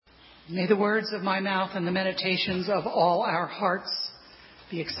May the words of my mouth and the meditations of all our hearts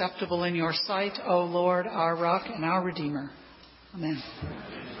be acceptable in your sight, O Lord, our rock and our Redeemer. Amen.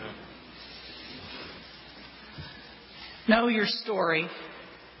 Know your story.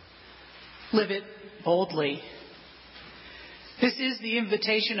 Live it boldly. This is the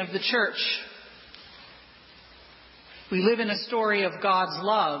invitation of the church. We live in a story of God's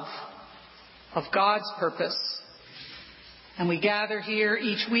love, of God's purpose, and we gather here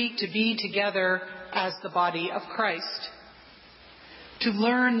each week to be together as the body of Christ, to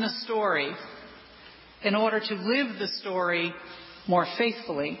learn the story in order to live the story more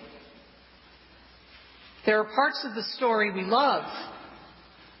faithfully. There are parts of the story we love,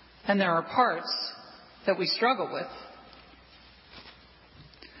 and there are parts that we struggle with.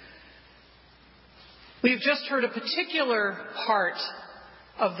 We have just heard a particular part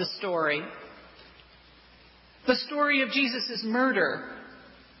of the story of Jesus' murder,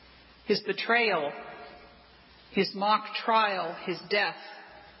 his betrayal, his mock trial, his death,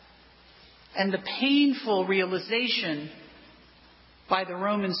 and the painful realization by the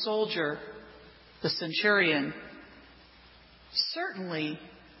Roman soldier, the centurion, certainly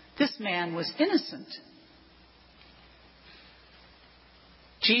this man was innocent.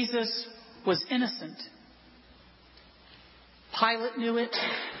 Jesus was innocent. Pilate knew it.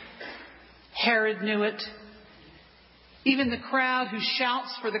 Herod knew it. Even the crowd who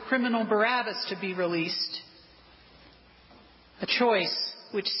shouts for the criminal Barabbas to be released. A choice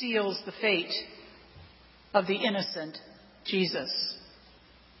which seals the fate of the innocent Jesus.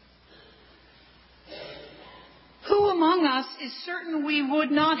 Who among us is certain we would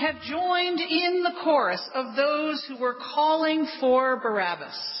not have joined in the chorus of those who were calling for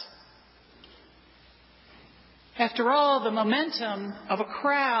Barabbas? After all, the momentum of a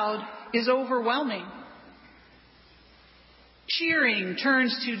crowd is overwhelming. Cheering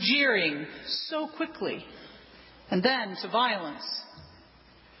turns to jeering so quickly, and then to violence.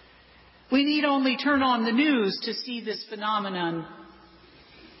 We need only turn on the news to see this phenomenon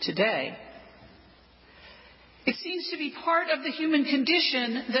today. It seems to be part of the human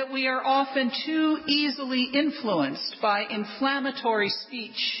condition that we are often too easily influenced by inflammatory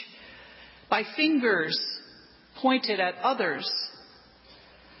speech, by fingers pointed at others,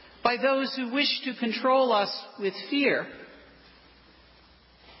 by those who wish to control us with fear.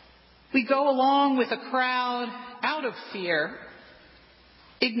 We go along with a crowd out of fear,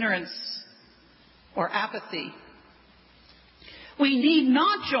 ignorance, or apathy. We need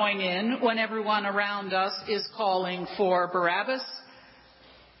not join in when everyone around us is calling for Barabbas,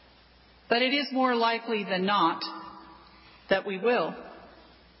 but it is more likely than not that we will.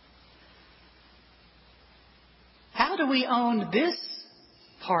 How do we own this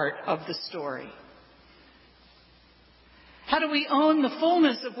part of the story? How do we own the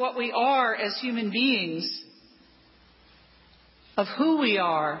fullness of what we are as human beings, of who we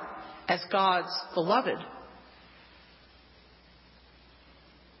are as God's beloved?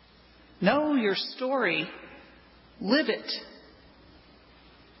 Know your story. Live it.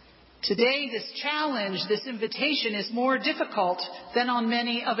 Today, this challenge, this invitation is more difficult than on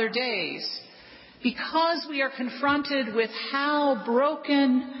many other days, because we are confronted with how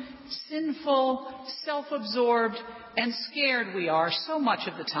broken, sinful, self-absorbed, and scared we are so much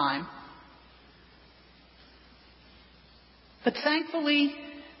of the time. But thankfully,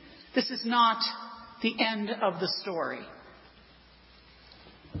 this is not the end of the story.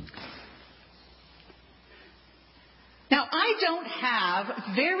 Now, I don't have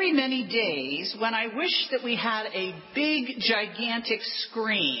very many days when I wish that we had a big, gigantic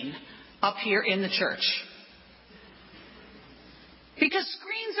screen up here in the church. Because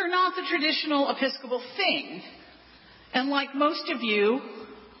screens are not the traditional Episcopal thing. And like most of you,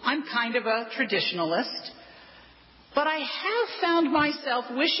 I'm kind of a traditionalist. But I have found myself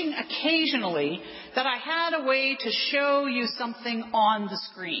wishing occasionally that I had a way to show you something on the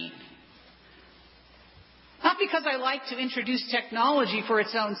screen. Not because I like to introduce technology for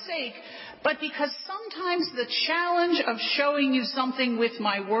its own sake, but because sometimes the challenge of showing you something with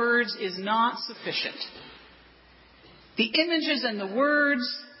my words is not sufficient. The images and the words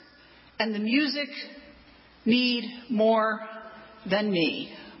and the music need more than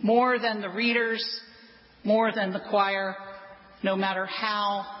me, more than the readers, more than the choir, no matter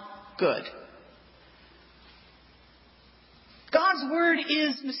how good. God's word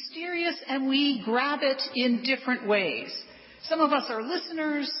is mysterious, and we grab it in different ways. Some of us are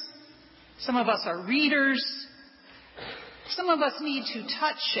listeners. Some of us are readers. Some of us need to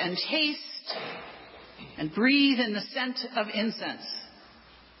touch and taste and breathe in the scent of incense.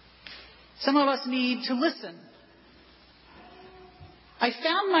 Some of us need to listen. I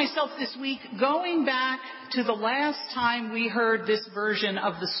found myself this week going back to the last time we heard this version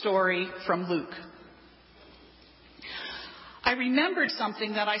of the story from Luke. I remembered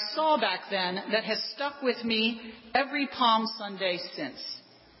something that I saw back then that has stuck with me every Palm Sunday since.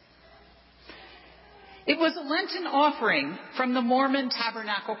 It was a Lenten offering from the Mormon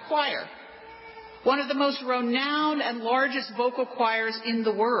Tabernacle Choir, one of the most renowned and largest vocal choirs in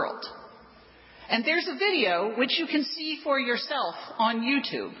the world. And there's a video which you can see for yourself on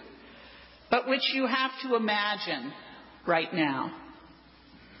YouTube, but which you have to imagine right now.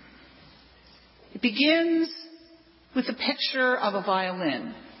 It begins with a picture of a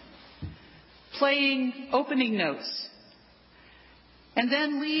violin playing opening notes, and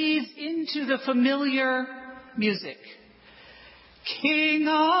then leads into the familiar music. King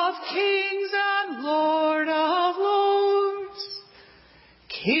of kings and Lord of lords,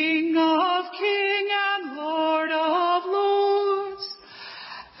 King of kings and Lord of lords,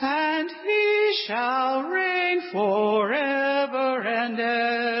 and he shall reign forever and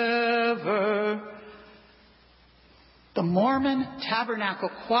ever. The Mormon Tabernacle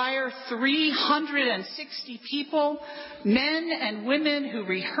Choir, 360 people, men and women who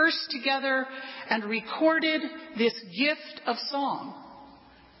rehearsed together and recorded this gift of song.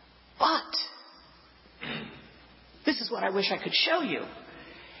 But this is what I wish I could show you.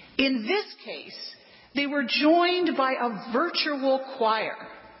 In this case, they were joined by a virtual choir,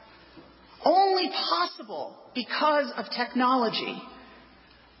 only possible because of technology.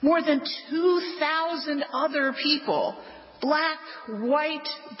 More than 2,000 other people, black, white,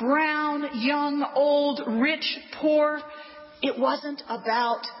 brown, young, old, rich, poor. It wasn't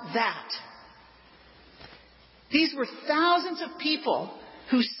about that. These were thousands of people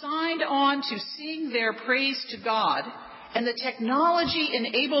who signed on to sing their praise to God, and the technology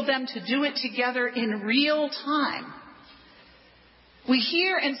enabled them to do it together in real time. We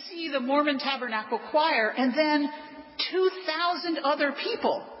hear and see the Mormon Tabernacle Choir, and then 2,000 other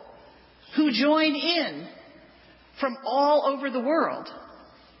people who join in from all over the world.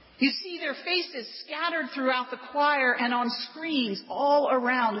 You see their faces scattered throughout the choir and on screens all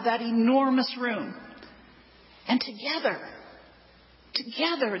around that enormous room. And together,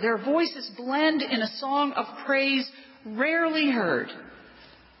 their voices blend in a song of praise rarely heard,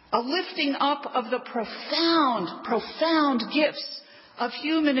 a lifting up of the profound gifts of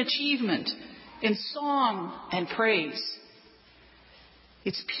human achievement in song and praise.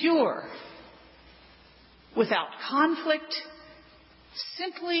 It's pure, without conflict,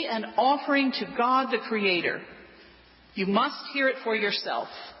 simply an offering to God the Creator. You must hear it for yourself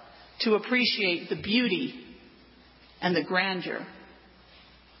to appreciate the beauty and the grandeur.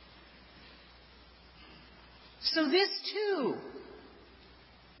 So this too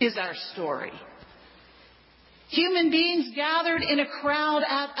is our story. Human beings gathered in a crowd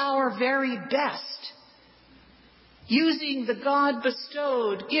at our very best, using the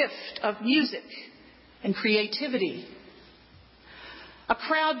God-bestowed gift of music and creativity. A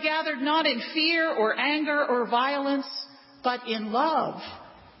crowd gathered not in fear or anger or violence, but in love.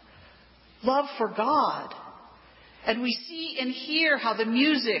 Love for God. And we see and hear how the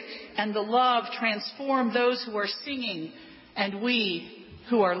music and the love transform those who are singing and we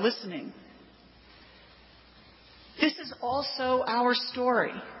who are listening. This is also our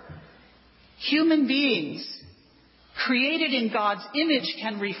story. Human beings, created in God's image,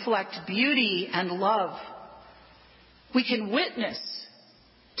 can reflect beauty and love. We can witness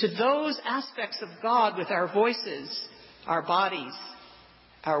to those aspects of God with our voices, our bodies,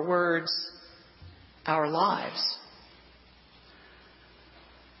 our words, our lives.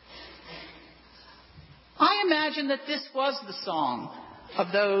 I imagine that this was the song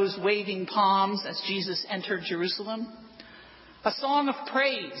of those waving palms as Jesus entered Jerusalem. A song of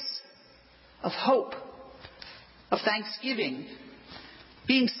praise, of hope, of thanksgiving,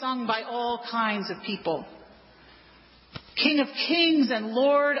 being sung by all kinds of people. King of kings and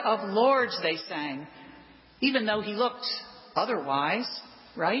Lord of lords, they sang, even though he looked otherwise,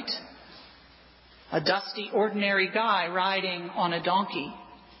 right? A dusty, ordinary guy riding on a donkey.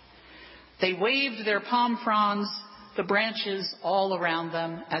 They waved their palm fronds, the branches all around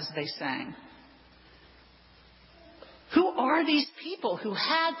them as they sang. Who are these people who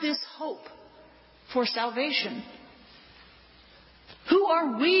had this hope for salvation? Who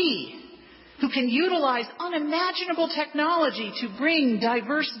are we who can utilize unimaginable technology to bring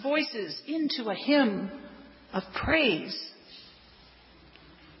diverse voices into a hymn of praise?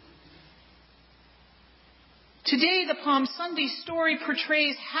 Today, the Palm Sunday story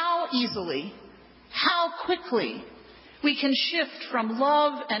portrays how easily, how quickly we can shift from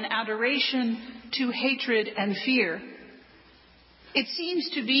love and adoration to hatred and fear. It seems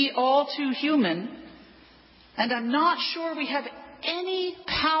to be all too human, and I'm not sure we have any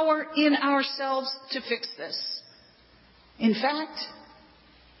power in ourselves to fix this. In fact,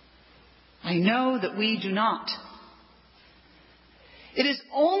 I know that we do not. It is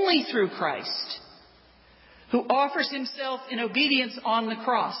only through Christ, who offers himself in obedience on the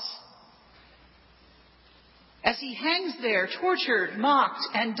cross. As he hangs there, tortured, mocked,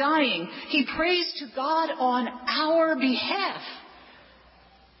 and dying, he prays to God on our behalf.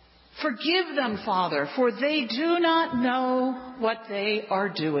 Forgive them, Father, for they do not know what they are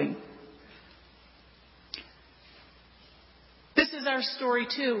doing. This is our story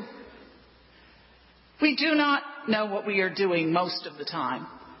too. We do not know what we are doing most of the time.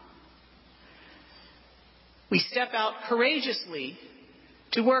 We step out courageously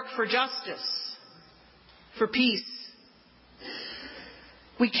to work for justice, for peace.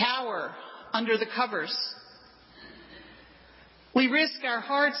 We cower under the covers. We risk our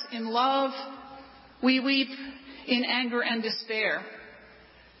hearts in love. We weep in anger and despair.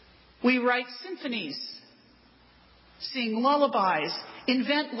 We write symphonies, sing lullabies,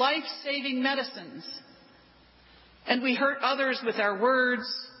 invent life-saving medicines. And we hurt others with our words,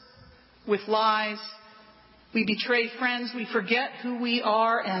 with lies. We betray friends. We forget who we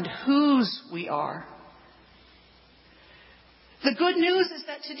are and whose we are. The good news is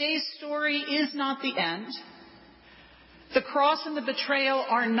that today's story is not the end. The cross and the betrayal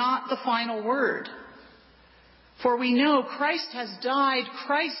are not the final word. For we know Christ has died,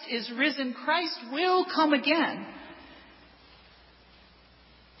 Christ is risen, Christ will come again.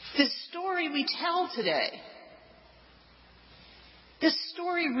 This story we tell today, this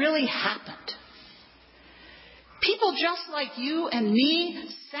story really happened. People just like you and me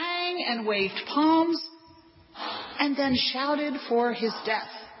sang and waved palms and then shouted for his death.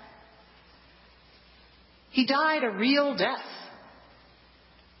 He died a real death.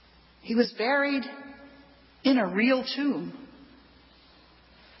 He was buried in a real tomb.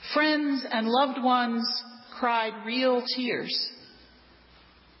 Friends and loved ones cried real tears.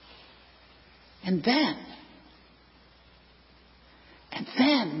 And then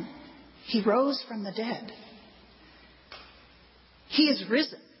he rose from the dead. He is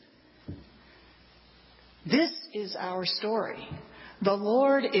risen. This is our story. The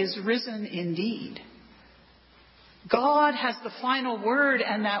Lord is risen indeed. God has the final word,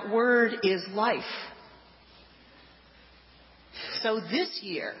 and that word is life. So this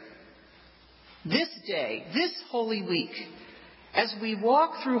year, this day, this Holy Week, as we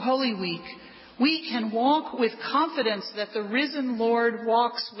walk through Holy Week, we can walk with confidence that the risen Lord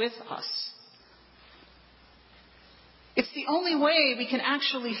walks with us. It's the only way we can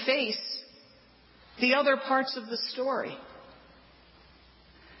actually face the other parts of the story.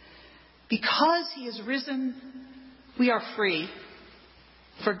 Because he is risen, we are free,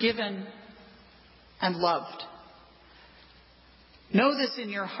 forgiven, and loved. Know this in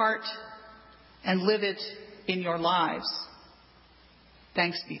your heart and live it in your lives.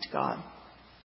 Thanks be to God.